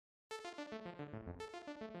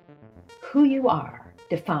Who you are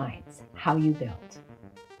defines how you build.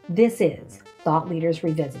 This is Thought Leaders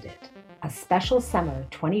Revisited, a special summer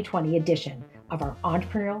 2020 edition of our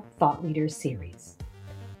Entrepreneurial Thought Leaders series.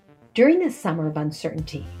 During this summer of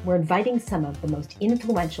uncertainty, we're inviting some of the most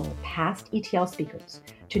influential past ETL speakers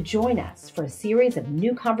to join us for a series of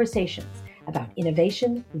new conversations about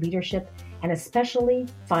innovation, leadership, and especially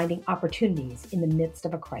finding opportunities in the midst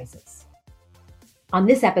of a crisis. On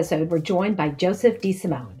this episode, we're joined by Joseph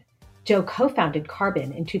DeSimone. Joe co-founded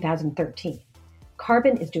Carbon in 2013.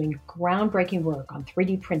 Carbon is doing groundbreaking work on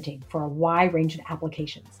 3D printing for a wide range of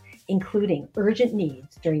applications, including urgent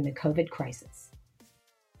needs during the COVID crisis.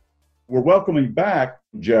 We're welcoming back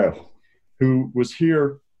Joe, who was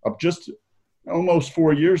here just almost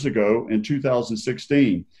 4 years ago in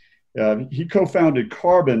 2016. He co-founded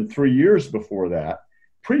Carbon 3 years before that.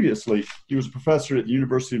 Previously, he was a professor at the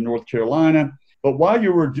University of North Carolina. But while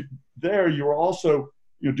you were there, you were also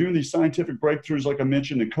doing these scientific breakthroughs, like I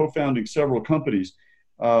mentioned, and co-founding several companies,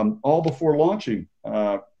 all before launching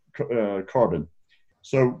Carbon.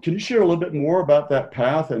 So can you share a little bit more about that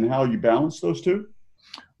path and how you balance those two?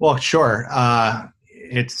 Well, sure.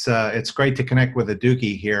 It's great to connect with a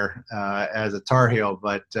Dookie here as a Tar Heel,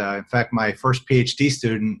 but in fact, my first PhD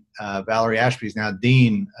student, Valerie Ashby, is now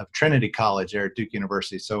Dean of Trinity College there at Duke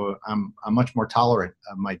University. So I'm much more tolerant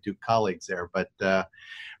of my Duke colleagues there. But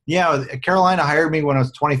Carolina hired me when I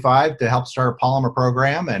was 25 to help start a polymer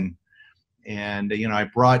program, and I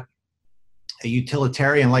brought a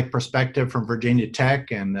utilitarian-like perspective from Virginia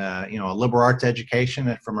Tech and a liberal arts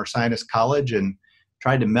education from Ursinus College, and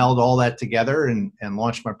tried to meld all that together and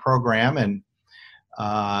launch my program. And,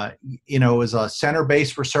 it was a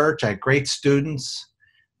center-based research. I had great students.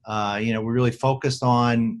 We really focused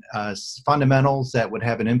on fundamentals that would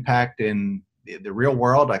have an impact in the real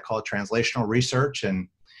world. I call it translational research.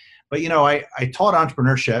 But I taught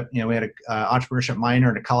entrepreneurship. We had an entrepreneurship minor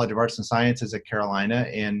in the College of Arts and Sciences at Carolina.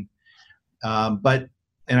 And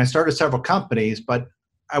I started several companies, but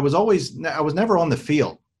I was never on the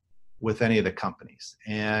field with any of the companies.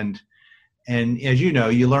 And as you know,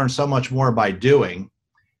 you learn so much more by doing.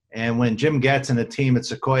 And when Jim Getz and the team at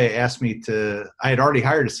Sequoia asked me I had already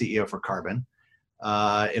hired a CEO for Carbon.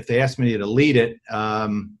 If they asked me to lead it,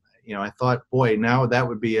 I thought, boy, now that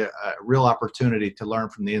would be a real opportunity to learn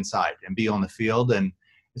from the inside and be on the field. And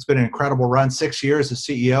it's been an incredible run. 6 years as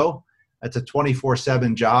CEO. That's a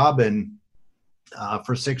 24/7 job. And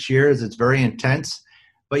for 6 years, it's very intense.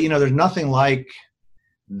 But, there's nothing like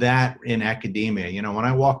that in academia. When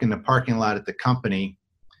I walk in the parking lot at the company,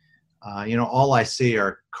 all I see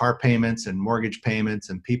are car payments and mortgage payments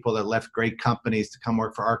and people that left great companies to come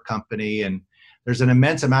work for our company. And there's an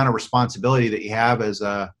immense amount of responsibility that you have as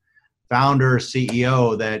a founder,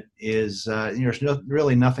 CEO, that is, there's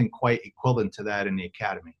really nothing quite equivalent to that in the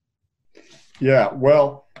academy. Yeah,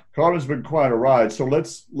 well, Carbon's been quite a ride. So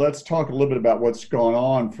let's talk a little bit about what's gone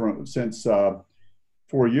on since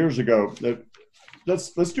 4 years ago.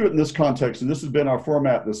 Let's do it in this context, and this has been our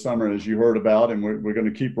format this summer, as you heard about, and we're going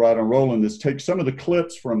to keep right on rolling this. Take some of the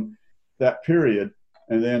clips from that period,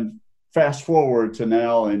 and then fast forward to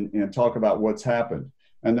now, and talk about what's happened,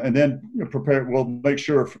 and then prepare. We'll make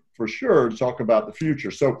sure for sure to talk about the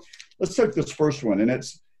future. So let's take this first one, and it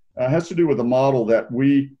has to do with a model that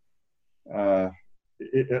we,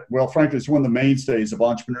 frankly, it's one of the mainstays of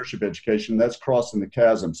entrepreneurship education. That's crossing the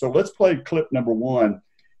chasm. So let's play clip number one.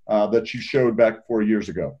 That you showed back 4 years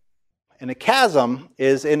ago. And the chasm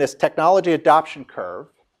is in this technology adoption curve,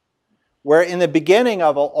 where in the beginning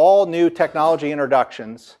of all new technology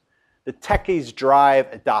introductions, the techies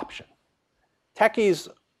drive adoption. Techies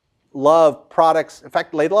love products. In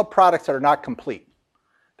fact, they love products that are not complete.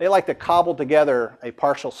 They like to cobble together a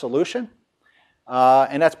partial solution,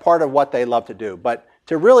 and that's part of what they love to do. But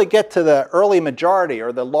to really get to the early majority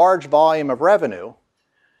or the large volume of revenue,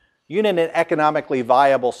 you need an economically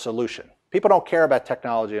viable solution. People don't care about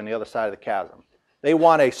technology on the other side of the chasm. They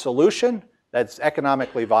want a solution that's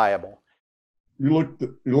economically viable. You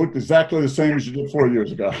looked exactly the same as you did 4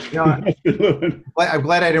 years ago. I'm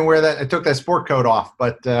glad I didn't wear that. I took that sport coat off,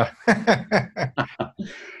 but. All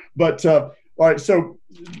right, so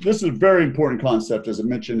this is a very important concept, as I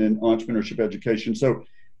mentioned, in entrepreneurship education. So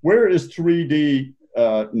where is 3D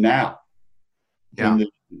now in the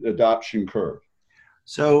adoption curve?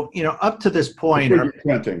 So, up to this point,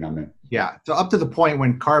 so up to the point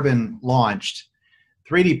when Carbon launched,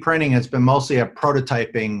 3D printing has been mostly a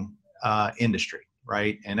prototyping industry,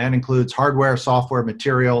 right? And that includes hardware, software,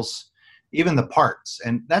 materials, even the parts.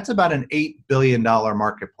 And that's about an $8 billion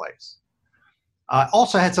marketplace.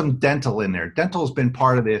 Also had some dental in there. Dental has been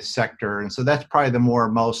part of this sector, and so that's probably the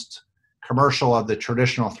most commercial of the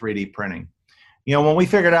traditional 3D printing. You know, when we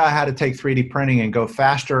figured out how to take 3D printing and go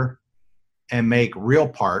faster and make real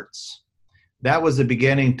parts, that was the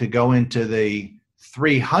beginning to go into the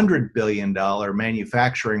 $300 billion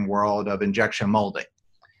manufacturing world of injection molding.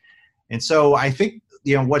 And so I think,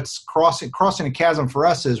 you know, what's crossing a chasm for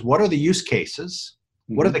us is, what are the use cases?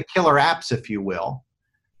 What are the killer apps, if you will,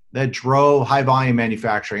 that drove high volume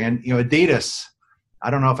manufacturing? And, you know, Adidas, I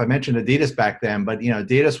don't know if I mentioned Adidas back then, but, you know,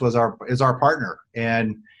 Adidas is our partner.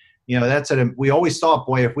 And, you know, we always thought,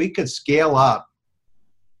 boy, if we could scale up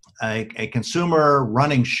a consumer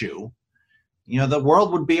running shoe, you know, the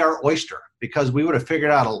world would be our oyster, because we would have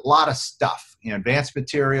figured out a lot of stuff, you know, advanced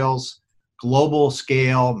materials, global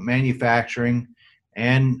scale manufacturing,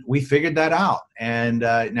 and we figured that out. And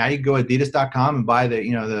now you can go to adidas.com and buy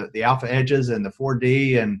the Alpha Edges and the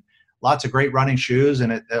 4D and lots of great running shoes,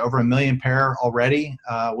 and over 1 million pair already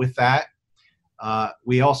with that.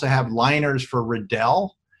 We also have liners for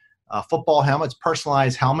Riddell, football helmets,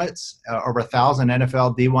 personalized helmets, over 1,000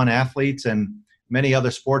 NFL D1 athletes and many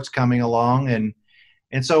other sports coming along.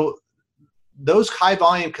 And so those high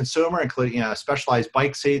volume consumer, including, you know, specialized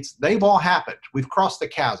bike seats, they've all happened. We've crossed the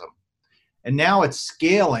chasm. And now it's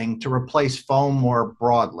scaling to replace foam more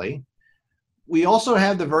broadly. We also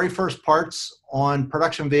have the very first parts on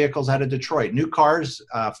production vehicles out of Detroit. New cars,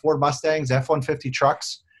 Ford Mustangs, F-150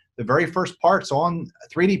 trucks, the very first parts on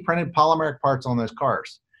 3D printed polymeric parts on those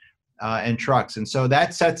cars and trucks. And so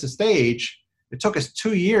that sets the stage. It took us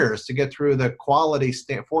 2 years to get through the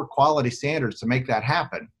Ford quality standards to make that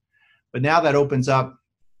happen. But now that opens up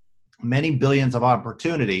many billions of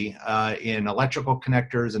opportunity in electrical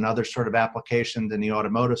connectors and other sort of applications in the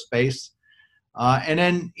automotive space. And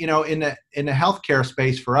then, you know, in the healthcare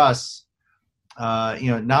space for us,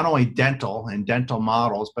 you know, not only dental and dental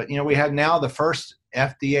models, but, you know, we have now the first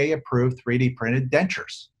FDA approved 3D printed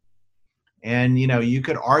dentures. And, you know, you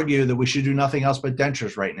could argue that we should do nothing else but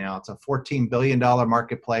dentures right now. It's a $14 billion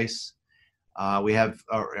marketplace. We have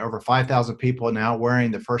over 5,000 people now wearing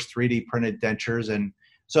the first 3D printed dentures. And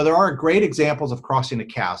so there are great examples of crossing the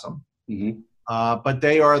chasm, but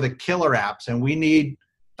they are the killer apps, and we need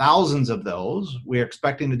thousands of those. We're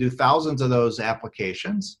expecting to do thousands of those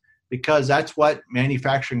applications, because that's what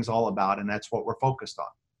manufacturing is all about, and that's what we're focused on.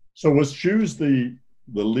 So was shoes the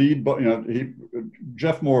lead? You know,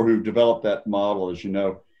 Jeff Moore, who developed that model, as you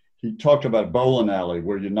know, he talked about bowling alley,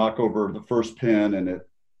 where you knock over the first pin and it.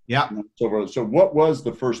 Yeah. So what was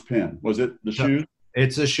the first pin? Was it the shoes?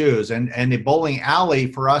 It's the shoes, and the bowling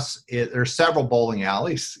alley for us, there's several bowling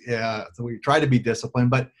alleys. So we try to be disciplined,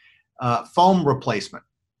 but foam replacement,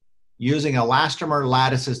 using elastomer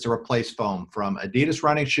lattices to replace foam, from Adidas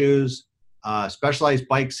running shoes, specialized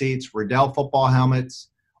bike seats, Riddell football helmets,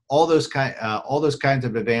 all those kinds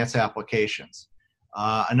of advanced applications.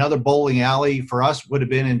 Another bowling alley for us would have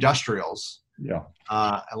been industrials. Yeah.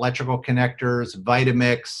 Electrical connectors,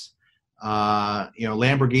 Vitamix, you know,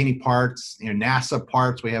 Lamborghini parts, you know, NASA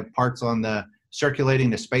parts. We have parts on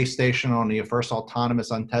circulating the space station, on the first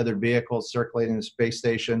autonomous untethered vehicles circulating the space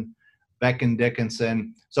station, Becton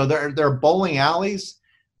Dickinson. So there are bowling alleys,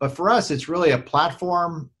 but for us, it's really a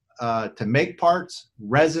platform to make parts.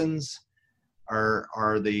 Resins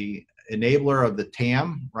are the enabler of the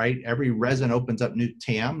TAM, right? Every resin opens up new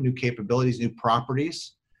TAM, new capabilities, new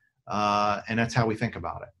properties, and that's how we think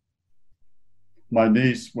about it. My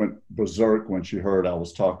niece went berserk when she heard I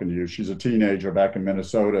was talking to you. She's a teenager back in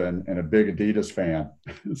Minnesota and a big Adidas fan.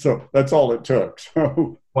 So that's all it took.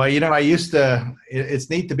 So, well, you know, it's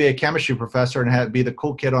neat to be a chemistry professor and be the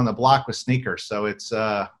cool kid on the block with sneakers. So it's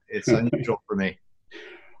unusual for me.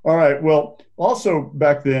 All right. Well, also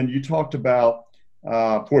back then you talked about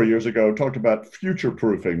 4 years ago, talked about future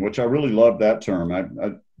proofing, which I really love that term.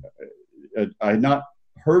 I had not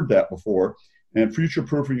heard that before. And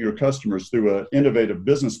future-proofing your customers through an innovative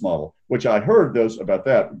business model, which I heard about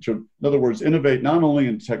that. In other words, innovate not only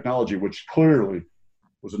in technology, which clearly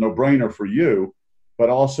was a no-brainer for you, but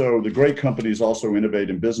also the great companies also innovate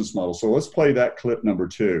in business models. So let's play that clip number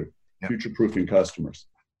 2, future-proofing customers.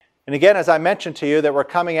 And again, as I mentioned to you, that we're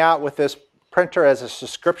coming out with this printer as a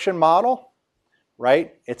subscription model,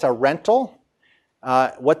 right? It's a rental.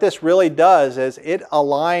 What this really does is it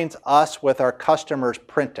aligns us with our customers'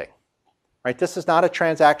 printing. Right? This is not a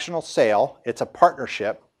transactional sale, it's a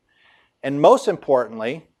partnership. And most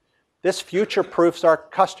importantly, this future-proofs our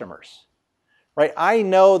customers. Right? I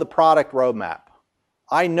know the product roadmap.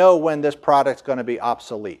 I know when this product's going to be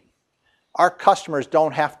obsolete. Our customers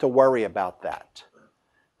don't have to worry about that.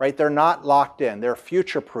 Right? They're not locked in, they're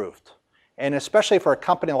future-proofed. And especially for a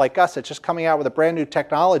company like us that's just coming out with a brand new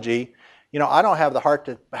technology, I don't have the heart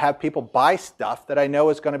to have people buy stuff that I know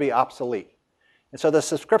is going to be obsolete. And so the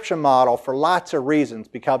subscription model, for lots of reasons,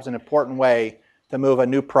 becomes an important way to move a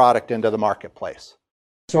new product into the marketplace.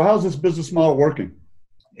 So how's this business model working?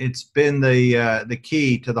 It's been the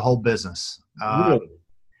key to the whole business. Really?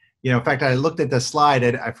 In fact, I looked at the slide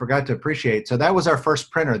and I forgot to appreciate. So that was our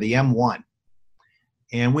first printer, the M1.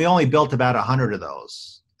 And we only built about 100 of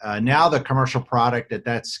those. Now the commercial product at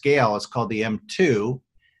that scale is called the M2.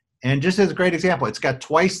 And just as a great example, it's got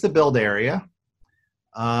twice the build area.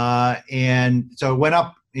 And so it went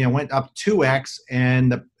up 2x,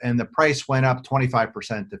 and the price went up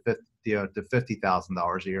 25% to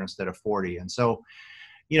 $50,000 a year instead of 40. And so,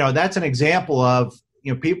 that's an example of,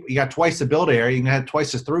 people, you got twice the build area, you can have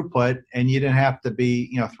twice the throughput, and you didn't have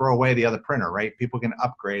to throw away the other printer, right? People can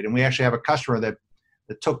upgrade. And we actually have a customer that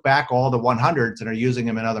took back all the 100s and are using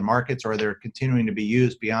them in other markets, or they're continuing to be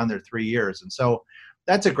used beyond their 3 years. And so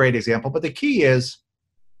that's a great example. But the key is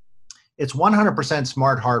it's 100%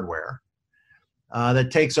 smart hardware that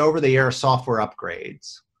takes over-the-air software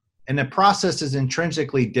upgrades. And the process is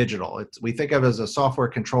intrinsically digital. We think of it as a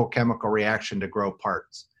software-controlled chemical reaction to grow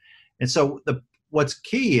parts. And so what's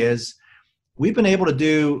key is we've been able to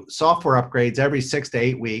do software upgrades every 6 to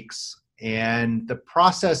 8 weeks, and the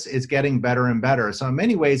process is getting better and better. So in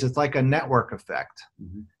many ways, it's like a network effect,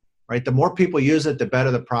 right? The more people use it, the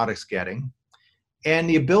better the product's getting. And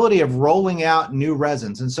the ability of rolling out new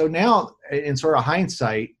resins. And so now, in sort of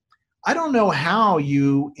hindsight, I don't know how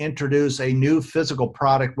you introduce a new physical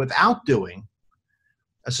product without doing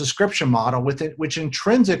a subscription model with it, which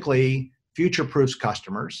intrinsically future-proofs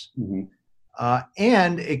customers.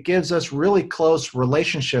 And it gives us really close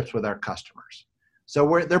relationships with our customers.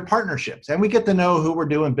 So they're partnerships, and we get to know who we're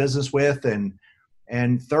doing business with, and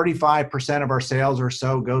 35% of our sales or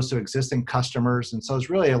so goes to existing customers. And so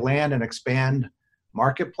it's really a land and expand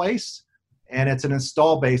marketplace, and it's an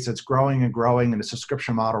install base that's growing and growing, and the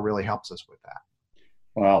subscription model really helps us with that.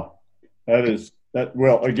 Wow.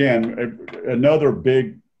 Well, again, another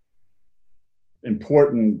big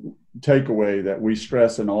important takeaway that we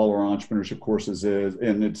stress in all our entrepreneurship courses is,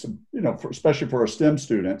 and it's, especially for our STEM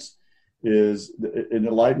students, is it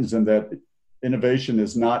enlightens them that innovation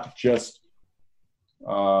is not just,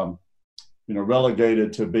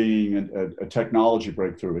 relegated to being a technology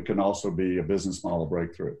breakthrough. It can also be a business model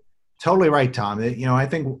breakthrough. Totally right, Tom. I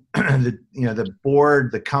think the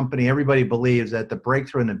board, the company, everybody believes that the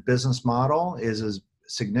breakthrough in the business model is as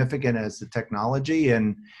significant as the technology,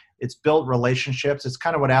 and it's built relationships. It's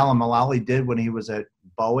kind of what Alan Mulally did when he was at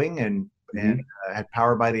Boeing and had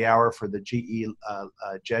power by the hour for the GE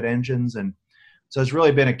jet engines. And so it's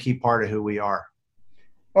really been a key part of who we are.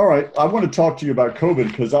 All right. I want to talk to you about COVID,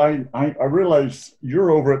 because I realize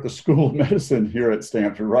you're over at the School of Medicine here at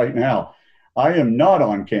Stanford right now. I am not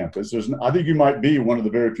on campus. I think you might be one of the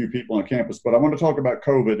very few people on campus, but I want to talk about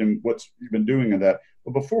COVID and what you've been doing in that.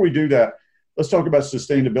 But before we do that, let's talk about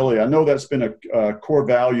sustainability. I know that's been a core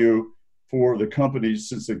value for the company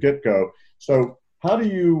since the get-go. So how do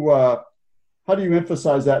you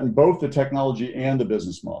emphasize that in both the technology and the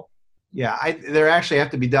business model? Yeah, they actually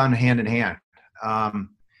have to be done hand in hand.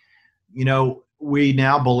 We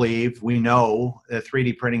now believe, we know that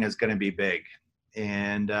 3D printing is going to be big.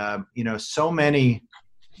 And, so many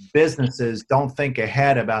businesses don't think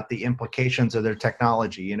ahead about the implications of their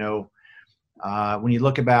technology. When you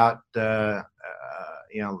look about,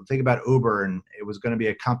 think about Uber, and it was going to be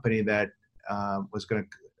a company that was going to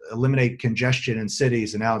eliminate congestion in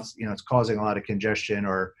cities, and now it's causing a lot of congestion.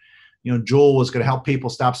 Or, Juul was going to help people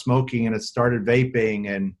stop smoking, and it started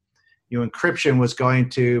vaping. And, encryption was going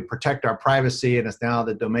to protect our privacy, and it's now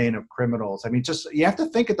the domain of criminals. I mean, you have to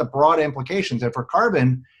think at the broad implications. And for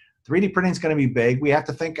carbon, 3D printing is going to be big. We have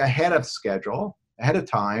to think ahead of schedule, ahead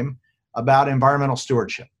of time, about environmental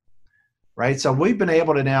stewardship, right? So we've been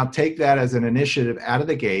able to now take that as an initiative out of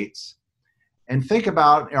the gates and think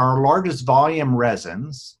about our largest volume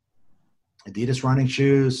resins, Adidas running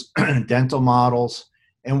shoes, dental models,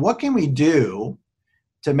 and what can we do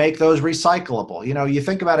to make those recyclable? You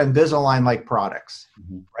think about Invisalign-like products,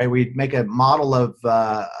 right? We make a model of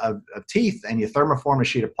teeth, and you thermoform a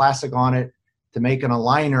sheet of plastic on it to make an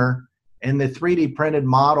aligner. And the 3D printed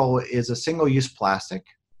model is a single-use plastic.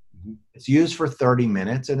 It's used for 30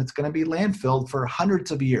 minutes, and it's going to be landfilled for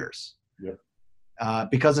hundreds of years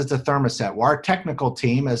because it's a thermoset. Well, our technical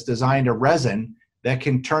team has designed a resin that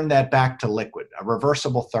can turn that back to liquid, a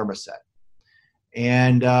reversible thermoset.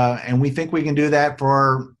 And we think we can do that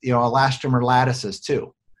for elastomer lattices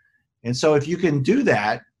too. And so if you can do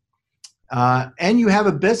that, and you have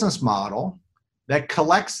a business model that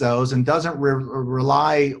collects those and doesn't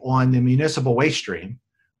rely on the municipal waste stream,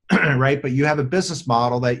 right? But you have a business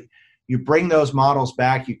model that you bring those models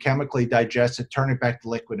back, you chemically digest it, turn it back to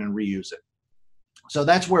liquid, and reuse it. So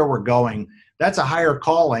that's where we're going. That's a higher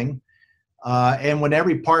calling. And when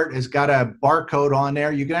every part has got a barcode on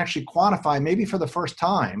there, you can actually quantify, maybe for the first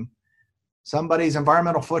time, somebody's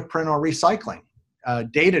environmental footprint or recycling,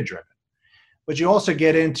 data-driven. But you also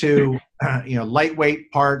get into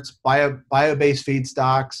lightweight parts, bio-based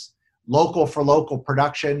feedstocks, local for local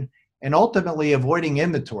production, and ultimately avoiding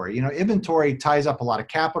inventory. Inventory ties up a lot of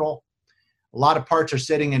capital. A lot of parts are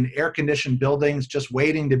sitting in air-conditioned buildings just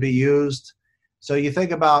waiting to be used. So you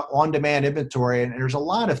think about on-demand inventory, and there's a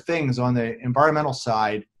lot of things on the environmental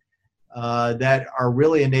side that are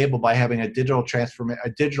really enabled by having a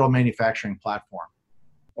digital manufacturing platform.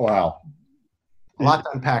 Wow. A lot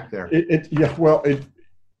to unpack there. It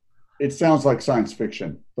sounds like science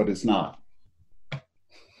fiction, but it's not.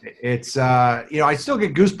 It's, I still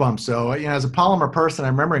get goosebumps. So, as a polymer person, I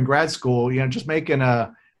remember in grad school, just making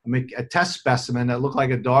a test specimen that looked like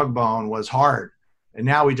a dog bone was hard. And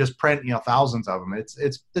now we just print, thousands of them. It's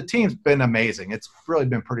the team's been amazing. It's really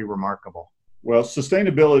been pretty remarkable. Well,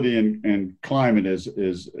 sustainability and climate is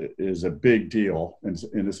a big deal, and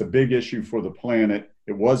it's a big issue for the planet.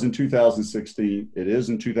 It was in 2016. It is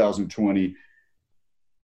in 2020.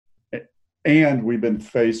 And we've been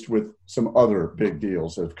faced with some other big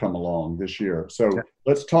deals that have come along this year. So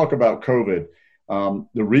Let's talk about COVID.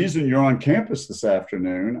 The reason you're on campus this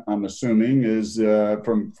afternoon, I'm assuming, is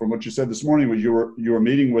from what you said this morning, was you were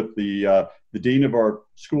meeting with the dean of our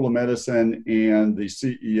School of Medicine and the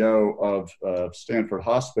CEO of Stanford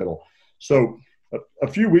Hospital. So a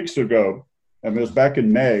few weeks ago, and it was back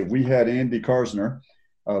in May, we had Andy Karsner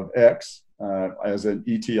of X as an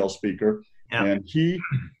ETL speaker, and he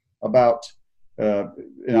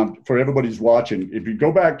for everybody's watching, if you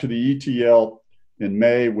go back to the ETL in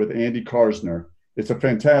May with Andy Karsner, it's a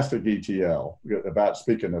fantastic ETL about,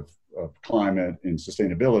 speaking of climate and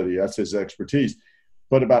sustainability, that's his expertise.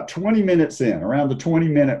 But about 20 minutes in, around the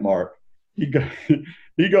 20-minute mark,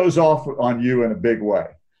 he goes off on you in a big way.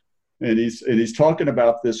 And he's talking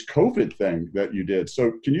about this COVID thing that you did.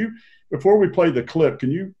 So can you, before we play the clip,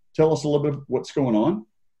 can you tell us a little bit of what's going on?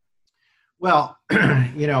 Well,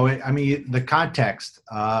 the context,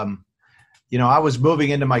 I was moving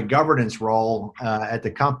into my governance role at the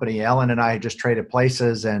company. Ellen and I had just traded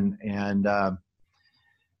places, and then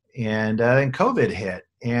COVID hit,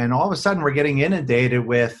 and all of a sudden we're getting inundated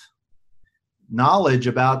with knowledge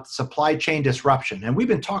about supply chain disruption. And we've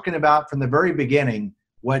been talking about from the very beginning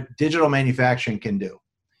what digital manufacturing can do.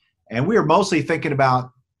 And we were mostly thinking about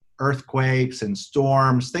earthquakes and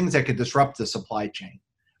storms, things that could disrupt the supply chain.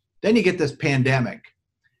 Then you get this pandemic,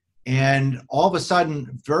 and all of a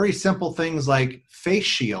sudden, very simple things like face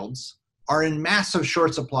shields are in massive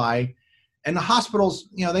short supply, and the hospitals,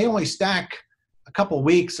 they only stack a couple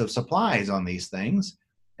weeks of supplies on these things,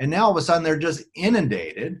 and now all of a sudden they're just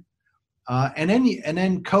inundated. And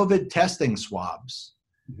then COVID testing swabs.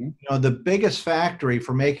 Mm-hmm. The biggest factory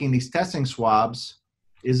for making these testing swabs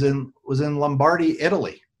was in Lombardy,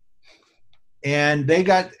 Italy, and they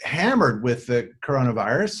got hammered with the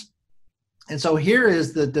coronavirus. And so here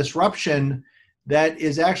is the disruption that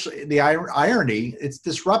is actually the irony. It's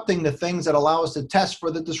disrupting the things that allow us to test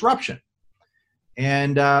for the disruption.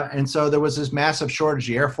 And so there was this massive shortage.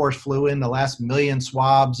 The Air Force flew in the last 1 million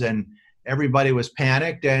swabs, and everybody was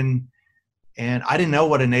panicked. And I didn't know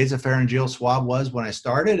what a nasopharyngeal swab was when I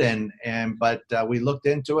started, but we looked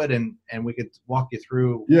into it, and we could walk you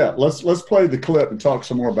through. Yeah, let's play the clip and talk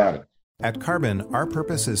some more about it. At Carbon, our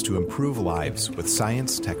purpose is to improve lives with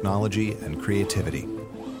science, technology, and creativity.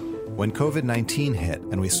 When COVID-19 hit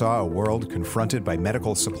and we saw a world confronted by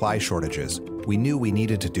medical supply shortages, we knew we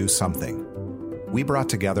needed to do something. We brought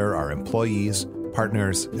together our employees,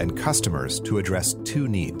 partners, and customers to address two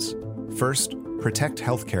needs. First, protect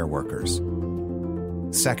healthcare workers.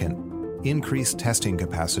 Second, increase testing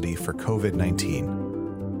capacity for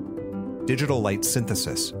COVID-19. Digital light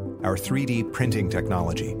synthesis, our 3D printing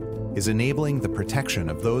technology, is enabling the protection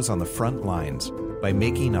of those on the front lines by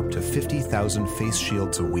making up to 50,000 face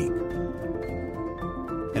shields a week.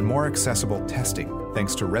 And more accessible testing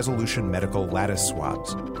thanks to Resolution Medical Lattice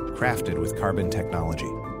Swabs, crafted with Carbon technology.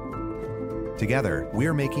 Together,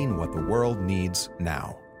 we're making what the world needs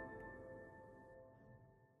now.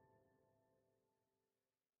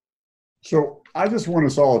 So I just want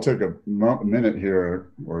us all to take a minute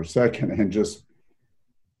here or a second and just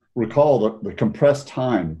recall the compressed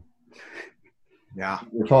time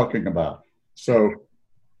we're talking about. So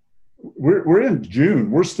we're in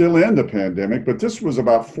June. We're still in the pandemic, but this was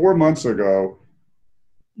about 4 months ago.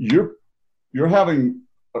 You're having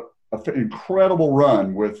an incredible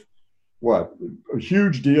run with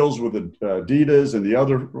huge deals with Adidas and the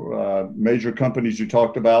other major companies you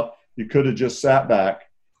talked about. You could have just sat back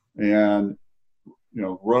and,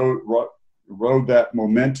 rode that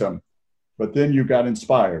momentum, but then you got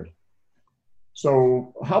inspired.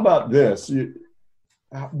 So how about this?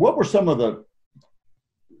 What were some of the,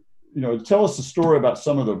 tell us a story about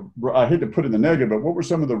some of the, I hate to put in the negative, but what were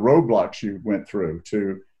some of the roadblocks you went through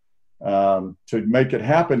to make it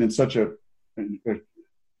happen in such a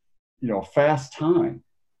fast time?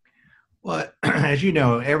 Well, as you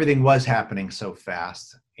know, everything was happening so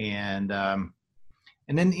fast. And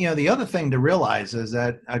then, the other thing to realize is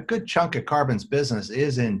that a good chunk of Carbon's business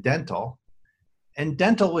is in dental, and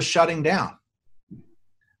dental was shutting down,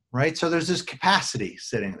 right? So there's this capacity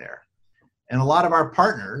sitting there. And a lot of our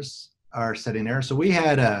partners are sitting there. So we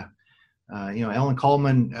had Ellen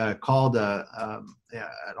Coleman called a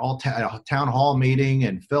town hall meeting,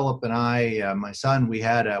 and Philip and I, my son, we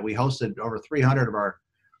hosted over 300 of our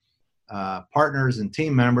partners and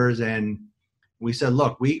team members. And we said,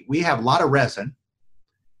 look, we have a lot of resin,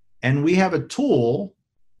 and we have a tool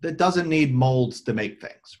that doesn't need molds to make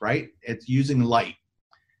things, right? It's using light.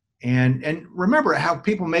 And remember how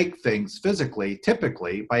people make things physically,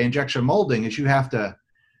 typically by injection molding, is you have to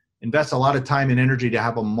invest a lot of time and energy to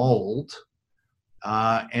have a mold.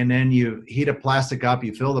 And then you heat a plastic up,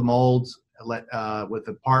 you fill the molds with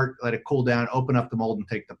the part, let it cool down, open up the mold and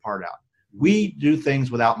take the part out. We do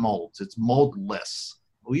things without molds. It's moldless.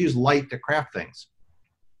 We use light to craft things.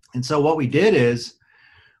 And so what we did is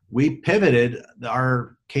we pivoted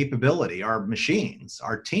our capability, our machines,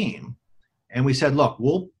 our team, and we said, look,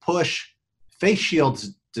 we'll push face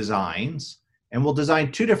shields designs, and we'll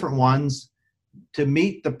design two different ones to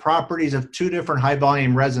meet the properties of two different high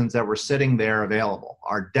volume resins that were sitting there available,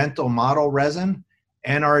 our dental model resin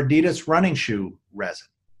and our Adidas running shoe resin.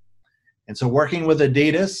 And so working with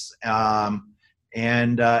Adidas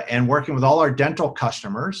and working with all our dental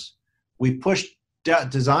customers, we pushed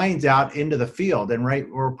designs out into the field. And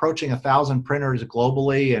we're approaching 1,000 printers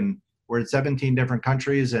globally, and we're in 17 different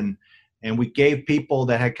countries. And we gave people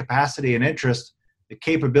that had capacity and interest the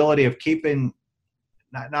capability of keeping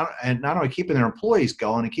not only keeping their employees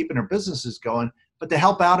going and keeping their businesses going, but to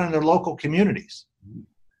help out in their local communities,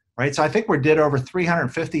 right? So I think we did over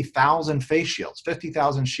 350,000 face shields,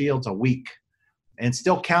 50,000 shields a week, and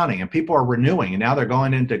still counting. And people are renewing, and now they're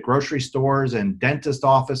going into grocery stores and dentist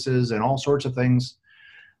offices and all sorts of things.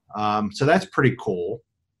 So that's pretty cool.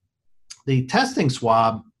 The testing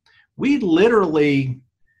swab, we literally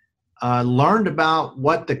learned about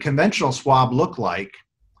what the conventional swab looked like,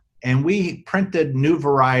 and we printed new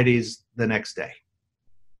varieties the next day.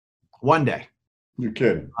 One day. You're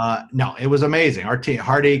kidding. No, it was amazing. Our team,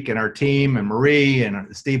 Hardik and our team, and Marie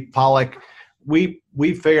and Steve Pollock, we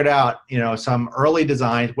figured out, some early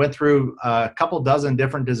designs, went through a couple dozen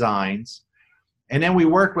different designs, and then we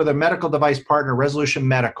worked with a medical device partner, Resolution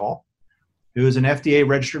Medical, who is an FDA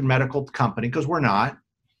registered medical company, because we're not,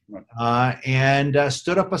 and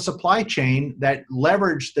stood up a supply chain that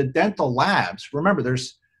leveraged the dental labs. Remember,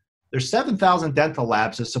 there's 7,000 dental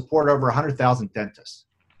labs that support over 100,000 dentists.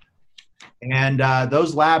 And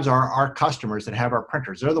those labs are our customers that have our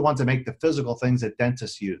printers. They're the ones that make the physical things that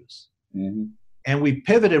dentists use. Mm-hmm. And we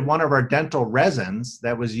pivoted one of our dental resins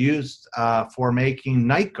that was used for making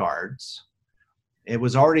night guards. It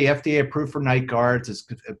was already FDA approved for night guards. It's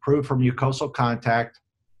approved for mucosal contact.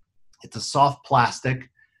 It's a soft plastic.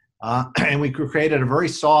 And we created a very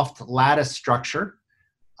soft lattice structure.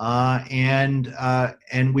 And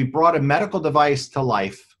we brought a medical device to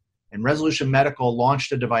life. And Resolution Medical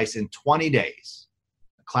launched a device in 20 days,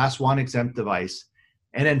 a Class 1 exempt device.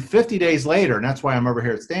 And then 50 days later, and that's why I'm over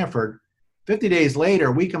here at Stanford, 50 days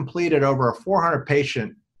later, we completed over a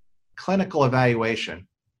 400-patient clinical evaluation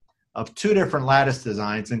of two different lattice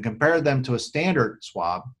designs and compared them to a standard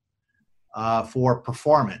swab for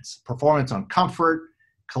performance on comfort,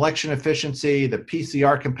 collection efficiency, the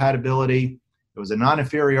PCR compatibility. It was a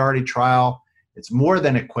non-inferiority trial. It's more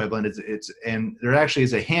than equivalent. And there actually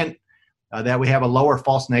is a hint that we have a lower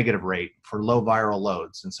false negative rate for low viral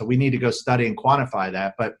loads. And so we need to go study and quantify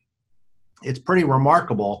that. But it's pretty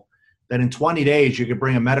remarkable that in 20 days, you could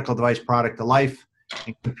bring a medical device product to life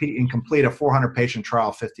and complete a 400-patient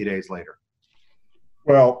trial 50 days later.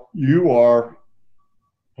 Well, you are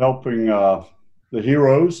helping the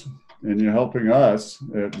heroes, and you're helping us,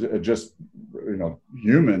 just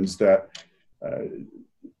humans that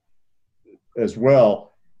as well.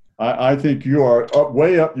 I think you are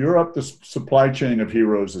way up. You're up the supply chain of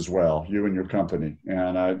heroes as well. You and your company,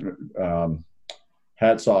 and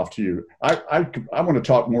hats off to you. I want to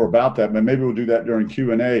talk more about that, but maybe we'll do that during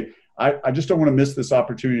Q&A. I just don't want to miss this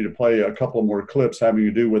opportunity to play a couple more clips having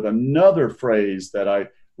to do with another phrase that I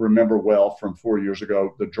remember well from 4 years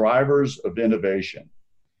ago, the drivers of innovation.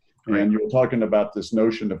 Right. And you were talking about this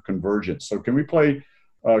notion of convergence. So can we play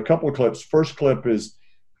a couple of clips? First clip is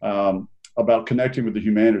about connecting with the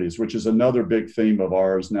humanities, which is another big theme of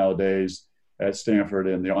ours nowadays at Stanford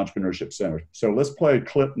and the Entrepreneurship Center. So let's play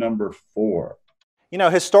clip number 4. You know,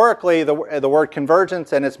 historically, the word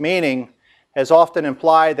convergence and its meaning has often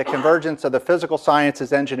implied the convergence of the physical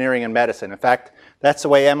sciences, engineering, and medicine. In fact, that's the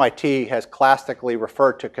way MIT has classically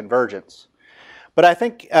referred to convergence. But I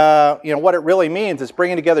think what it really means is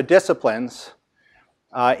bringing together disciplines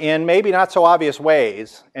in maybe not so obvious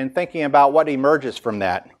ways and thinking about what emerges from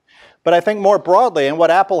that. But I think more broadly, and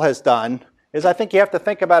what Apple has done, is I think you have to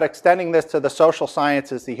think about extending this to the social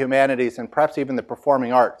sciences, the humanities, and perhaps even the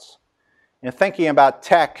performing arts. And thinking about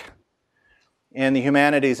tech and the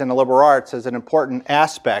humanities and the liberal arts as an important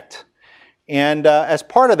aspect. And as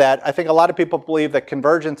part of that, I think a lot of people believe that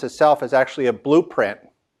convergence itself is actually a blueprint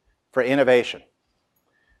for innovation.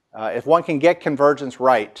 If one can get convergence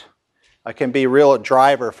right, it can be a real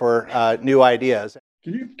driver for new ideas.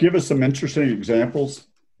 Can you give us some interesting examples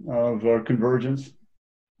of convergence?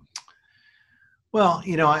 Well,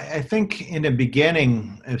 I think in the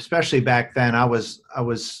beginning, especially back then, I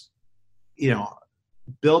was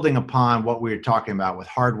building upon what we were talking about with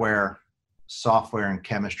hardware, software, and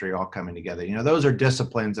chemistry all coming together. Those are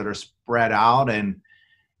disciplines that are spread out, and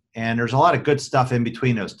there's a lot of good stuff in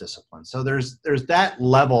between those disciplines. So there's that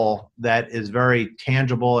level that is very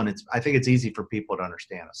tangible, and I think it's easy for people to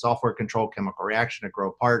understand. A software controlled chemical reaction to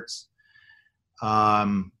grow parts,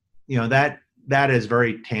 that is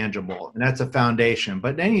very tangible, and that's a foundation.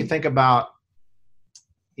 But then you think about,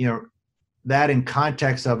 that in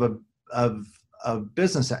context of a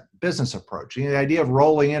business approach. The idea of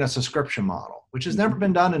rolling in a subscription model, which has never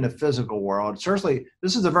been done in the physical world. Certainly,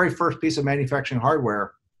 this is the very first piece of manufacturing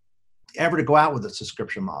hardware ever to go out with a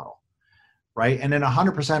subscription model, right? And then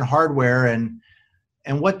 100% hardware, and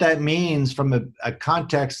what that means from a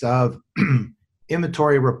context of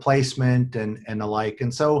inventory replacement and the like.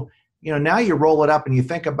 And so, now you roll it up and you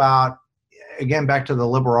think about, again, back to the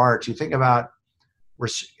liberal arts, you think about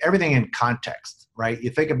everything in context, right? You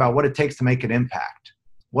think about what it takes to make an impact.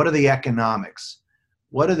 What are the economics?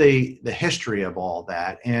 What are the history of all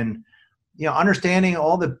that? And, understanding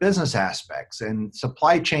all the business aspects and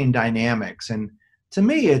supply chain dynamics. And to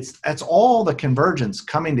me, that's all the convergence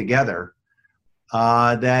coming together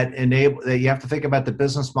that you have to think about the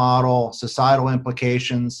business model, societal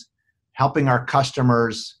implications, helping our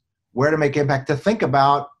customers, where to make impact, to think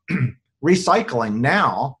about recycling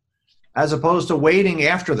now as opposed to waiting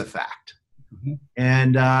after the fact. Mm-hmm.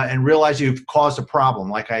 And realize you've caused a problem,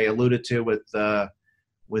 like I alluded to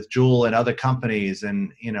with Joule and other companies,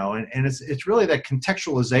 and it's really that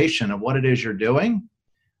contextualization of what it is you're doing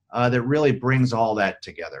that really brings all that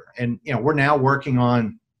together. And we're now working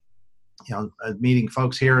on meeting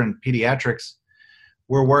folks here in pediatrics.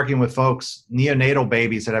 We're working with folks, neonatal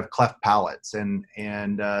babies that have cleft palates and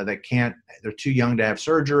they're too young to have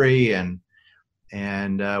surgery, and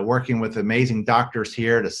working with amazing doctors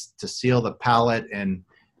here to seal the palate and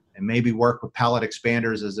maybe work with palate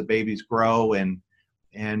expanders as the babies grow. And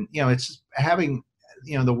it's just having,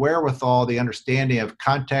 the wherewithal, the understanding of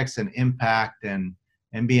context and impact and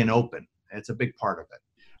being open. It's a big part of it.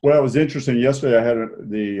 Well, it was interesting. Yesterday, I had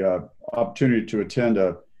the opportunity to attend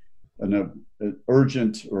an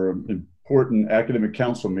urgent or important academic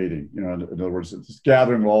council meeting. In other words, it's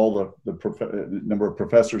gathering all the number of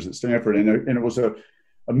professors at Stanford, and it was a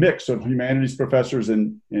mix of humanities professors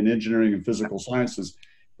and engineering and physical sciences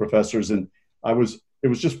professors. And there was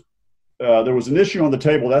an issue on the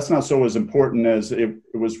table that's not so as important as it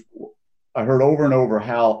was. I heard over and over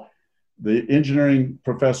how the engineering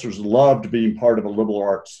professors loved being part of a liberal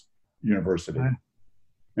arts university. Right.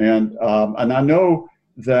 And I know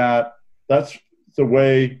that that's the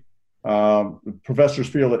way professors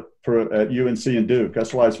feel at UNC and Duke.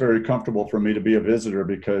 That's why it's very comfortable for me to be a visitor,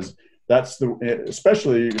 because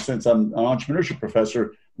especially since I'm an entrepreneurship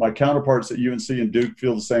professor, my counterparts at UNC and Duke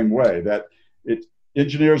feel the same way, that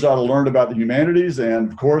engineers ought to learn about the humanities, and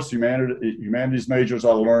of course humanities majors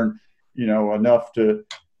ought to learn enough to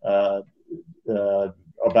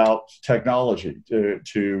about technology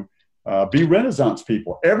to be Renaissance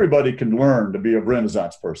people. Everybody can learn to be a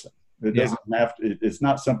Renaissance person. It doesn't have to, it's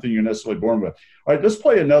not something you're necessarily born with. All right, let's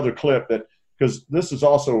play another clip because this is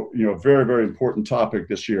also a very, very important topic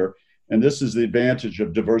this year, and this is the advantage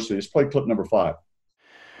of diversity. Let's play clip number 5.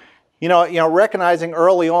 Recognizing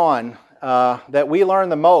early on that we learn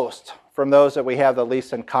the most from those that we have the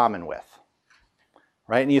least in common with.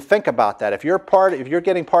 right? And you think about that. If you're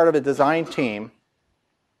getting part of a design team,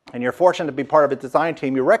 and you're fortunate to be part of a design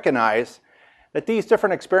team, you recognize that these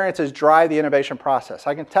different experiences drive the innovation process.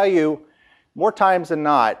 I can tell you, more times than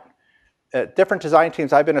not, different design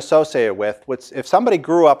teams I've been associated with, if somebody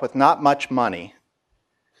grew up with not much money,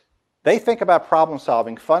 they think about problem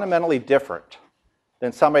solving fundamentally different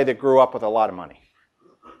than somebody that grew up with a lot of money.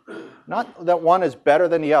 Not that one is better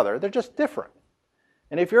than the other, they're just different.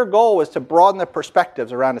 And if your goal is to broaden the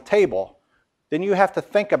perspectives around the table, then you have to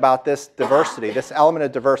think about this diversity, this element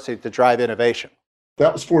of diversity to drive innovation.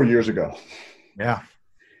 That was 4 years ago. Yeah.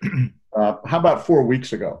 How about 4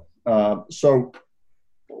 weeks ago? So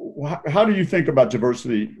how do you think about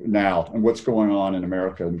diversity now and what's going on in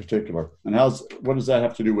America in particular? And what does that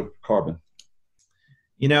have to do with carbon?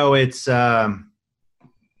 You know, it's not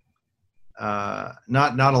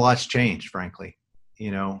a lot's changed, frankly. You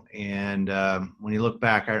know, and when you look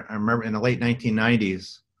back, I remember in the late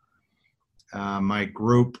 1990s, my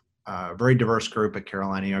group, a very diverse group at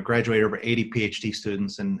Carolina, you know, I graduated over 80 PhD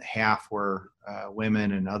students, and half were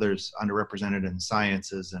women and others underrepresented in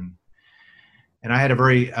sciences. And I had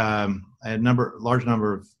large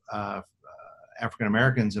number of African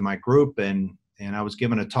Americans in my group, and I was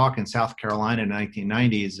given a talk in South Carolina in the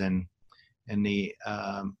 1990s, and the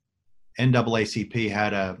NAACP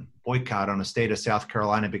had a boycott on the state of South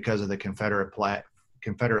Carolina because of the Confederate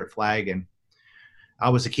flag, and I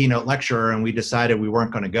was a keynote lecturer, and we decided we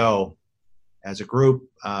weren't going to go as a group.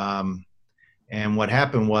 And what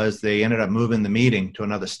happened was they ended up moving the meeting to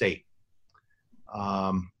another state.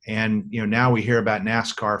 And, you know, now we hear about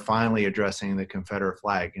NASCAR finally addressing the Confederate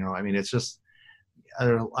flag. You know, I mean, it's just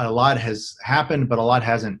a lot has happened, but a lot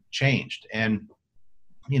hasn't changed. And,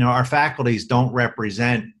 you know, our faculties don't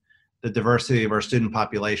represent the diversity of our student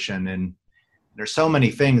population. And there's so many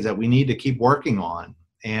things that we need to keep working on.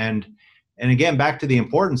 And again, back to the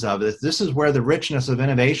importance of this, this is where the richness of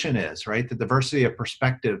innovation is, right? The diversity of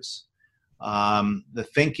perspectives, the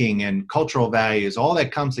thinking and cultural values, all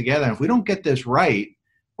that comes together. And if we don't get this right,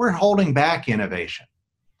 we're holding back innovation.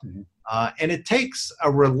 Mm-hmm. And it takes a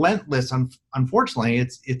relentless, unfortunately,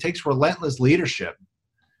 it takes relentless leadership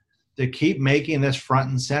to keep making this front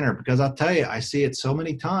and center, because I'll tell you, I see it so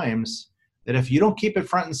many times that if you don't keep it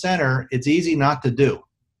front and center, it's easy not to do.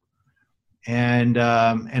 And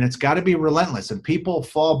it's got to be relentless, and people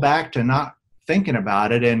fall back to not thinking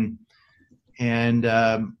about it. And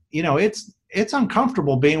you know, it's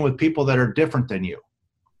uncomfortable being with people that are different than you.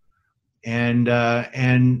 And that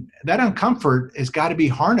uncomfort has got to be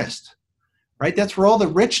harnessed, right? That's where all the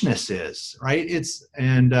richness is, right?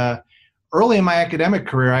 Early in my academic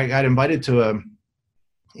career, I got invited to an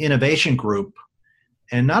innovation group.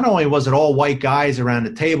 And not only was it all white guys around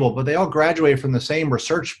the table, but they all graduated from the same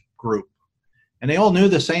research group. And they all knew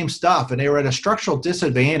the same stuff, and they were at a structural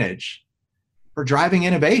disadvantage for driving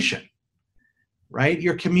innovation, right?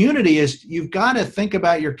 Your community you've got to think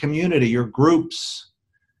about your community, your groups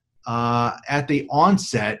at the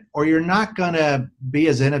onset, or you're not going to be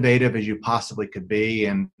as innovative as you possibly could be.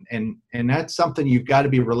 And that's something you've got to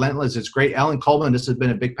be relentless. It's great. Ellen Coleman, this has been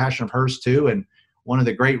a big passion of hers too. And one of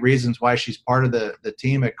the great reasons why she's part of the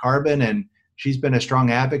team at Carbon, and she's been a strong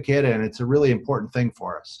advocate, and it's a really important thing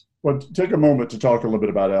for us. Well, take a moment to talk a little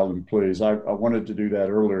bit about Ellen, please. I wanted to do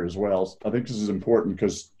that earlier as well. I think this is important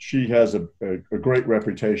because she has a great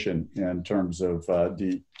reputation in terms of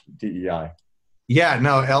DEI. Yeah,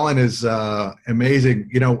 no, Ellen is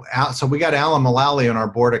amazing. You know, so we got Alan Mulally on our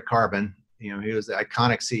board at Carbon. You know, he was the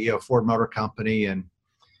iconic CEO of Ford Motor Company, and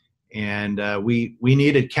we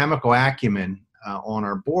needed chemical acumen on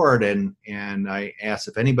our board, and I asked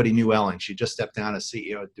if anybody knew Ellen. She just stepped down as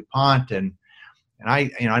CEO at DuPont, and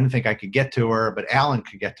I didn't think I could get to her, but Alan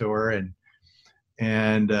could get to her, and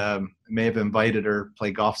may have invited her to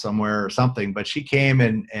play golf somewhere or something. But she came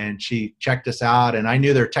and she checked us out, and I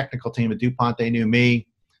knew their technical team at DuPont. They knew me.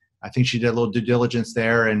 I think she did a little due diligence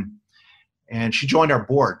there, and she joined our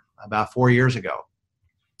board about 4 years ago,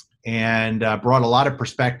 and brought a lot of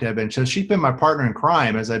perspective. And so she's been my partner in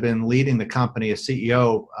crime as I've been leading the company as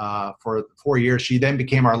CEO for 4 years. She then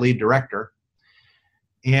became our lead director.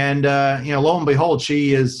 And, you know, lo and behold,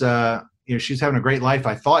 she is, you know, she's having a great life,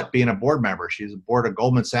 I thought, being a board member. She's a board of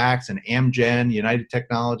Goldman Sachs and Amgen, United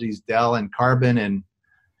Technologies, Dell, and Carbon.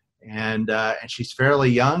 And she's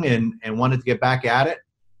fairly young and wanted to get back at it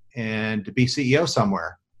and to be CEO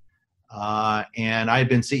somewhere. And I've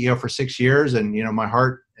been CEO for 6 years, and, you know, my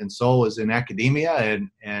heart and soul is in academia,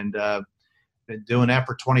 and been doing that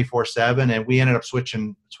for 24/7. And we ended up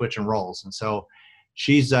switching roles. And so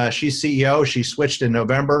she's CEO. She switched in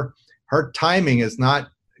November. Her timing is not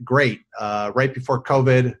great. Right before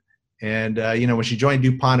COVID, And, when she joined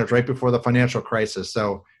DuPont, it was right before the financial crisis.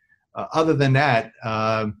 So other than that,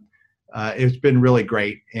 it's been really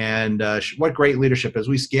great. And what great leadership. As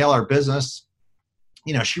we scale our business,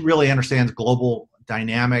 she really understands global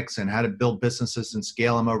dynamics and how to build businesses and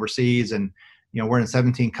scale them overseas. And, we're in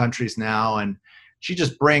 17 countries now. And she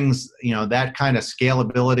just brings, that kind of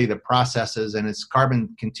scalability, the processes, and as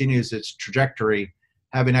Carbon continues its trajectory,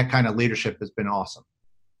 having that kind of leadership has been awesome.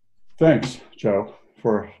 Thanks, Joe,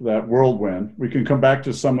 for that whirlwind. We can come back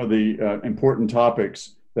to some of the important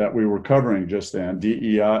topics that we were covering just then,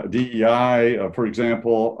 DEI, for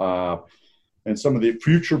example, and some of the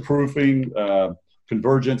future-proofing,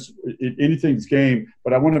 convergence, anything's game.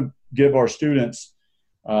 But I want to give our students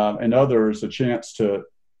and others a chance to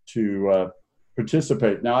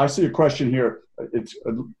participate. Now, I see a question here. It's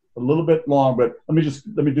a little bit long, but let me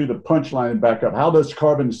do the punchline and back up. How does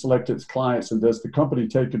Carbon select its clients, and does the company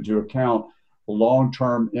take into account the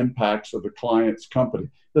long-term impacts of the client's company?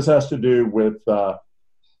 This has to do with,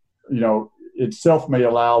 itself may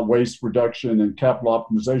allow waste reduction and capital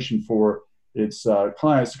optimization for its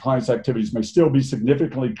clients. The clients' activities may still be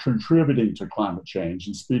significantly contributing to climate change,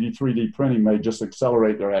 and speedy 3D printing may just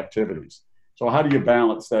accelerate their activities. So how do you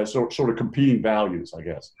balance that sort of competing values, I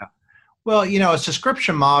guess? Well, a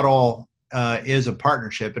subscription model is a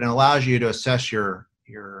partnership, and it allows you to assess your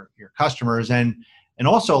customers and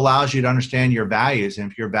also allows you to understand your values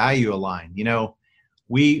and if you're value aligned.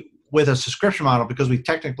 With a subscription model, because we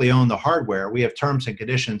technically own the hardware, we have terms and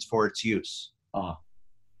conditions for its use.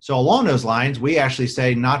 So along those lines, we actually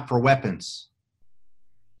say not for weapons,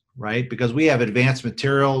 right? Because we have advanced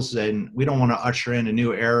materials and we don't want to usher in a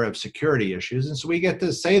new era of security issues. And so we get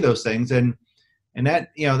to say those things, and that,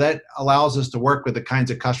 that allows us to work with the kinds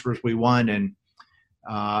of customers we want. And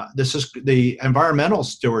this is the environmental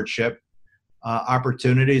stewardship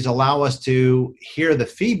opportunities allow us to hear the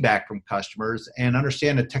feedback from customers and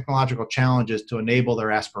understand the technological challenges to enable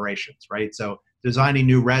their aspirations, right? So designing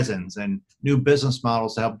new resins and new business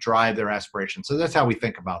models to help drive their aspirations. So that's how we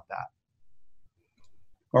think about that.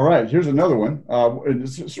 All right, here's another one.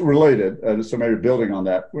 It's related, so maybe building on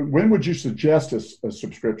that. When would you suggest a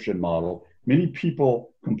subscription model? Many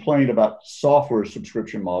people complain about software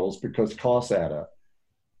subscription models because costs add up.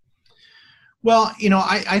 Well,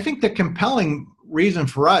 I think the compelling reason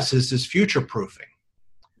for us is this future-proofing.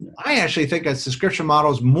 I actually think a subscription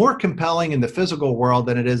model is more compelling in the physical world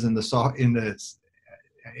than it is in the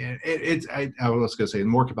I was going to say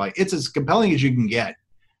more compelling. It's as compelling as you can get,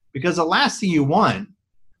 because the last thing you want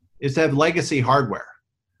is to have legacy hardware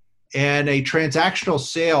and a transactional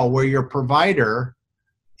sale where your provider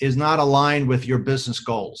is not aligned with your business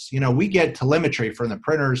goals. We get telemetry from the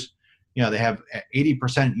printers. They have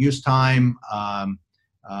 80% use time.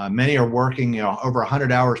 Many are working, over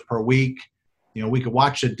 100 hours per week. We could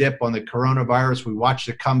watch the dip on the coronavirus. We watch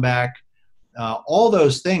the comeback. All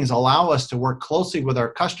those things allow us to work closely with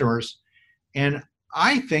our customers. And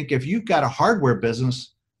I think if you've got a hardware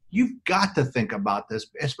business, you've got to think about this,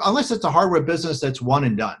 unless it's a hardware business that's one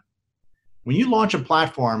and done. When you launch a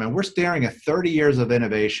platform, and we're staring at 30 years of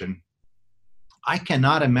innovation, I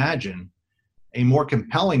cannot imagine a more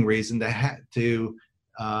compelling reason to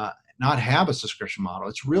not have a subscription model.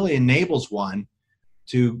 It really enables one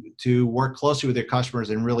to work closely with your customers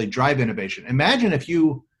and really drive innovation. Imagine if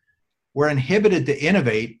you were inhibited to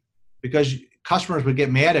innovate because customers would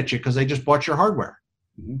get mad at you because they just bought your hardware,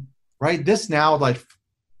 right? This now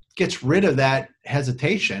gets rid of that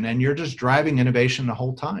hesitation, and you're just driving innovation the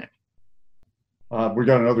whole time. We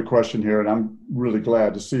got another question here, and I'm really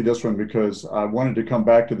glad to see this one because I wanted to come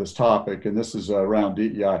back to this topic, and this is around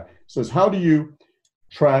DEI. It says, how do you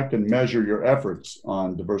track and measure your efforts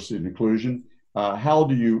on diversity and inclusion? How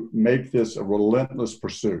do you make this a relentless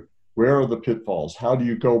pursuit? Where are the pitfalls? How do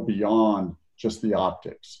you go beyond just the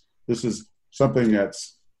optics? This is something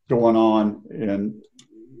that's going on in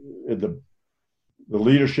the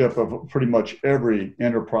leadership of pretty much every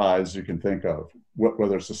enterprise you can think of,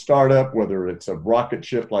 whether it's a startup, whether it's a rocket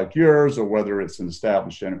ship like yours, or whether it's an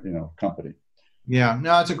established company. Yeah,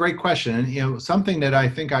 no, it's a great question. And something that I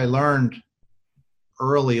think I learned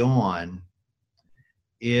early on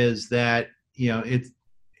is that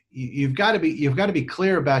you've got to be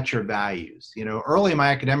clear about your values. Early in my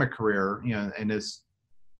academic career, and this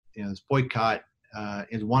boycott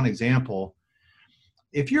is one example.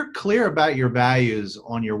 If you're clear about your values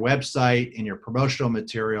on your website and your promotional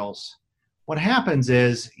materials, what happens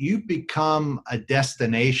is you become a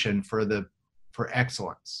destination for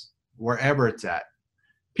excellence wherever it's at.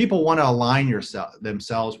 People want to align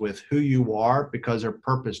themselves with who you are because they're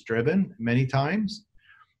purpose driven many times.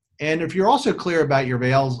 And if you're also clear about your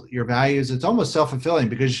values, it's almost self-fulfilling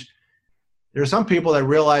because there are some people that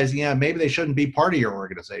realize, yeah, maybe they shouldn't be part of your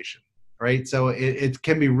organization, right? So it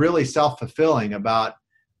can be really self-fulfilling about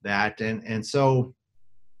that. And so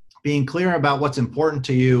being clear about what's important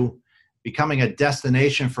to you, becoming a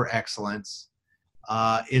destination for excellence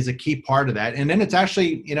is a key part of that. And then it's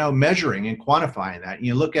actually, measuring and quantifying that.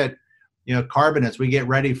 You look at, Carbon, as we get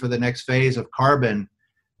ready for the next phase of Carbon,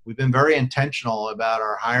 we've been very intentional about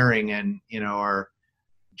our hiring, and, our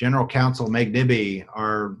General Counsel, Meg Nibby,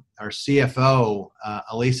 our CFO,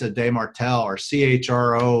 Elisa DeMartel, our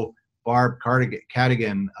CHRO, Barb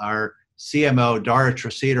Cadigan, our CMO, Dara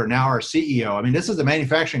Treseder, now our CEO. I mean, this is a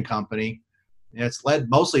manufacturing company. It's led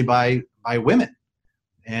mostly by women,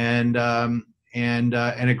 and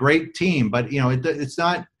a great team. But it's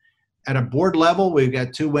not at a board level. We've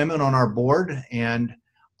got 2 women on our board, and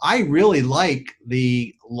I really like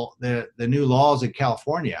the new laws in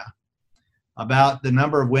California about the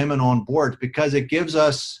number of women on boards, because it gives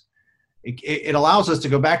us, it allows us to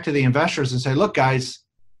go back to the investors and say, look, guys.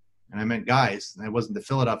 And I meant guys. It wasn't the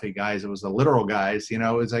Philadelphia guys. It was the literal guys.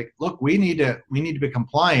 It's like, look, we need to be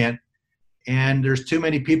compliant, and there's too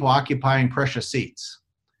many people occupying precious seats.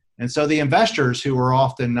 And so the investors, who are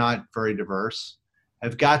often not very diverse,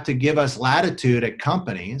 have got to give us latitude at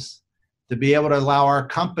companies to be able to allow our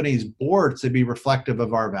company's boards to be reflective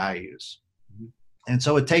of our values. Mm-hmm. And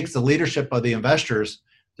so it takes the leadership of the investors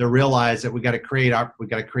to realize that we got to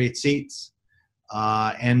create seats.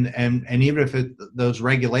 And even if those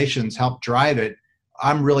regulations help drive it,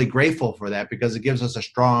 I'm really grateful for that, because it gives us a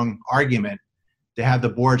strong argument to have the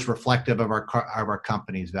boards reflective of our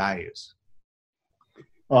company's values.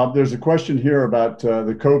 There's a question here about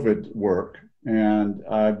the COVID work, and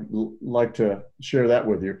I'd like to share that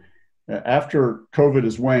with you. After COVID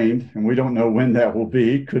has waned, and we don't know when that will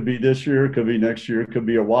be, could be this year, could be next year, could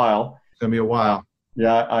be a while. It's going to be a while.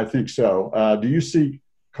 Yeah, I think so. Do you see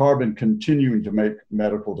Carbon continuing to make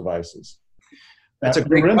medical devices? That's a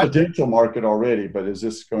great We're in question. the dental market already, but is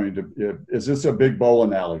this a big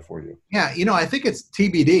bowling alley for you? Yeah, I think it's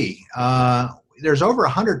TBD. There's over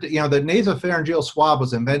 100, the nasopharyngeal swab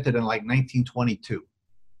was invented in like 1922,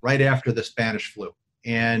 right after the Spanish flu.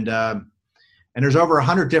 And there's over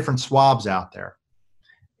 100 different swabs out there.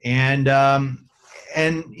 And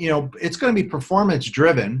it's going to be performance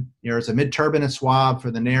driven. It's a mid-turbinate swab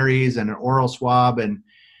for the nares and an oral swab. And,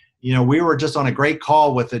 we were just on a great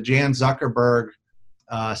call with the Jan Zuckerberg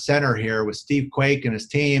Center here with Steve Quake and his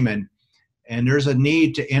team. And there's a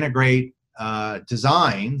need to integrate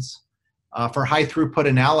designs for high throughput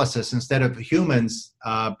analysis instead of humans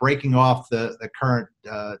breaking off the current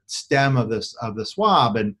stem of the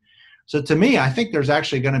swab. And so to me, I think there's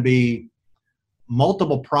actually going to be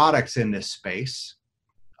multiple products in this space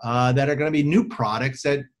that are going to be new products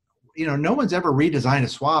that, no one's ever redesigned a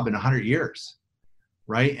swab in 100 years.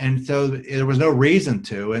 Right. And so there was no reason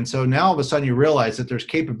to. And so now all of a sudden you realize that there's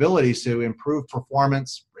capabilities to improve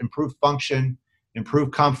performance, improve function,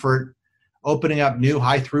 improve comfort, opening up new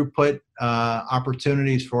high throughput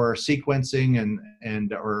opportunities for sequencing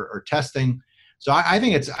or testing. So I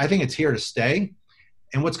think it's here to stay.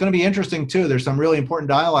 And what's going to be interesting too, there's some really important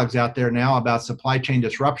dialogues out there now about supply chain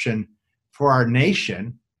disruption for our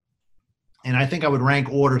nation. And I think I would rank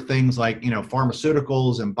order things like,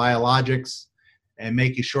 pharmaceuticals and biologics, and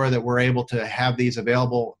making sure that we're able to have these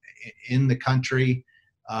available in the country.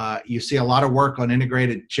 You see a lot of work on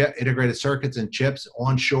integrated circuits and chips,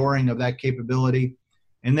 onshoring of that capability,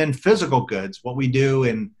 and then physical goods, what we do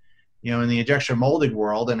in the injection molding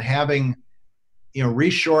world, and having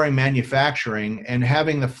reshoring manufacturing and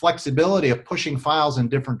having the flexibility of pushing files in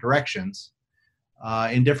different directions,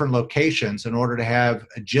 in different locations, in order to have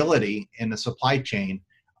agility in the supply chain.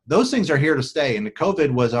 Those things are here to stay, and the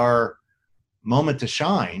COVID was our moment to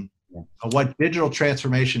shine of what digital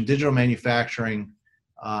transformation, digital manufacturing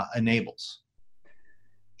enables.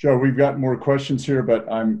 Joe, we've got more questions here, but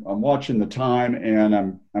I'm watching the time, and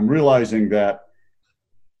I'm realizing that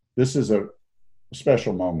this is a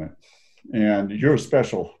special moment, and you're a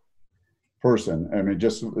special person. I mean,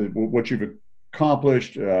 just what you've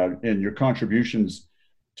accomplished and your contributions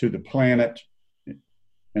to the planet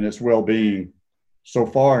and its well-being so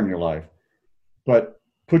far in your life. But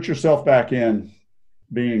put yourself back in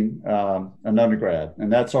being an undergrad, and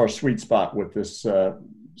that's our sweet spot with this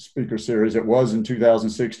speaker series. It was in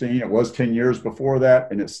 2016. It was 10 years before that,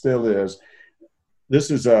 and it still is. This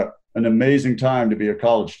is an amazing time to be a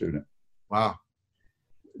college student. Wow.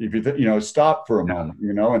 If you stop for a moment,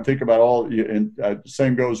 and think about all. And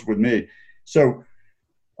same goes with me. So,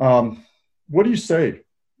 what do you say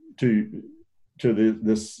to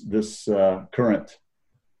this current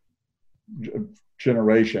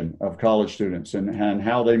generation of college students and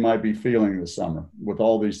how they might be feeling this summer with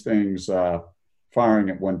all these things firing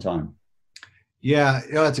at one time? Yeah,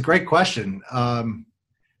 it's a great question. But,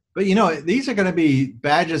 these are going to be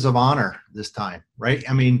badges of honor this time, right?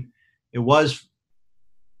 I mean, it was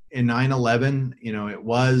in 9/11, it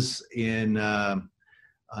was in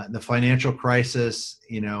the financial crisis,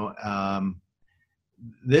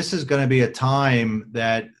 this is going to be a time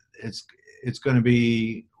that it's going to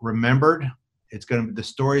be remembered. The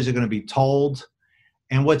stories are going to be told.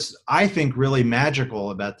 And what's, I think, really magical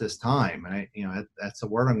about this time, and that's the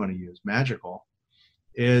word I'm going to use, magical,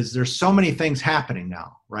 is there's so many things happening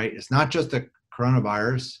now, right? It's not just the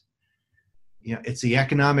coronavirus, it's the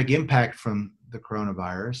economic impact from the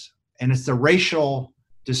coronavirus, and it's the racial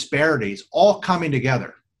disparities all coming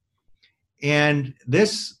together. And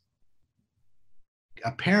this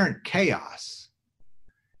apparent chaos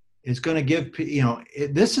is going to give,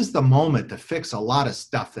 this is the moment to fix a lot of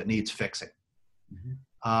stuff that needs fixing.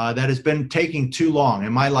 That has been taking too long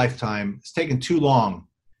in my lifetime. It's taken too long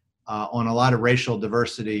on a lot of racial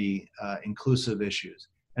diversity, inclusive issues.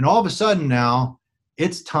 And all of a sudden now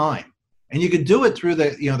it's time. And you can do it through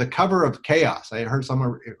the cover of chaos. I heard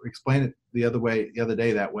someone explain it the other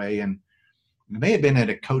day that way. And it may have been at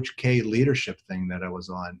a Coach K leadership thing that I was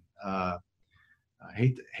on. I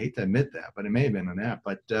hate to admit that, but it may have been on that.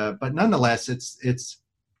 But nonetheless, this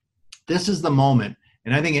is the moment.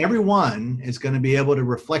 And I think everyone is going to be able to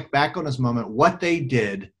reflect back on this moment, what they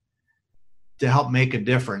did to help make a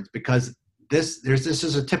difference, because this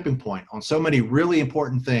is a tipping point on so many really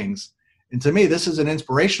important things. And to me, this is an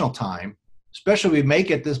inspirational time, especially if we make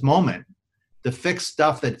it this moment to fix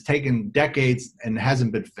stuff that's taken decades and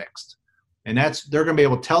hasn't been fixed. And they're going to be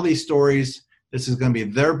able to tell these stories. This is going to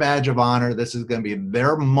be their badge of honor. This is going to be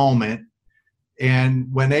their moment.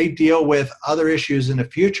 And when they deal with other issues in the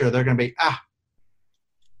future, they're going to be,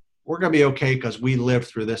 we're going to be okay because we lived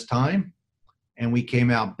through this time and we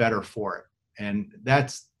came out better for it. And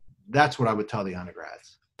that's what I would tell the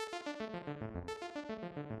undergrads.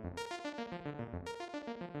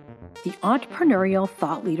 The Entrepreneurial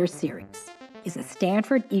Thought Leader Series is a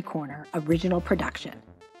Stanford eCorner original production.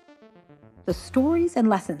 The stories and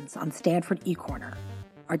lessons on Stanford eCorner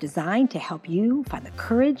are designed to help you find the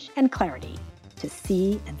courage and clarity to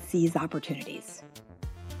see and seize opportunities.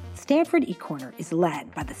 Stanford eCorner is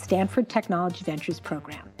led by the Stanford Technology Ventures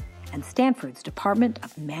Program and Stanford's Department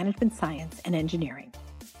of Management Science and Engineering.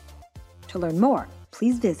 To learn more,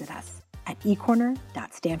 please visit us at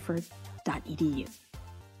ecorner.stanford.edu.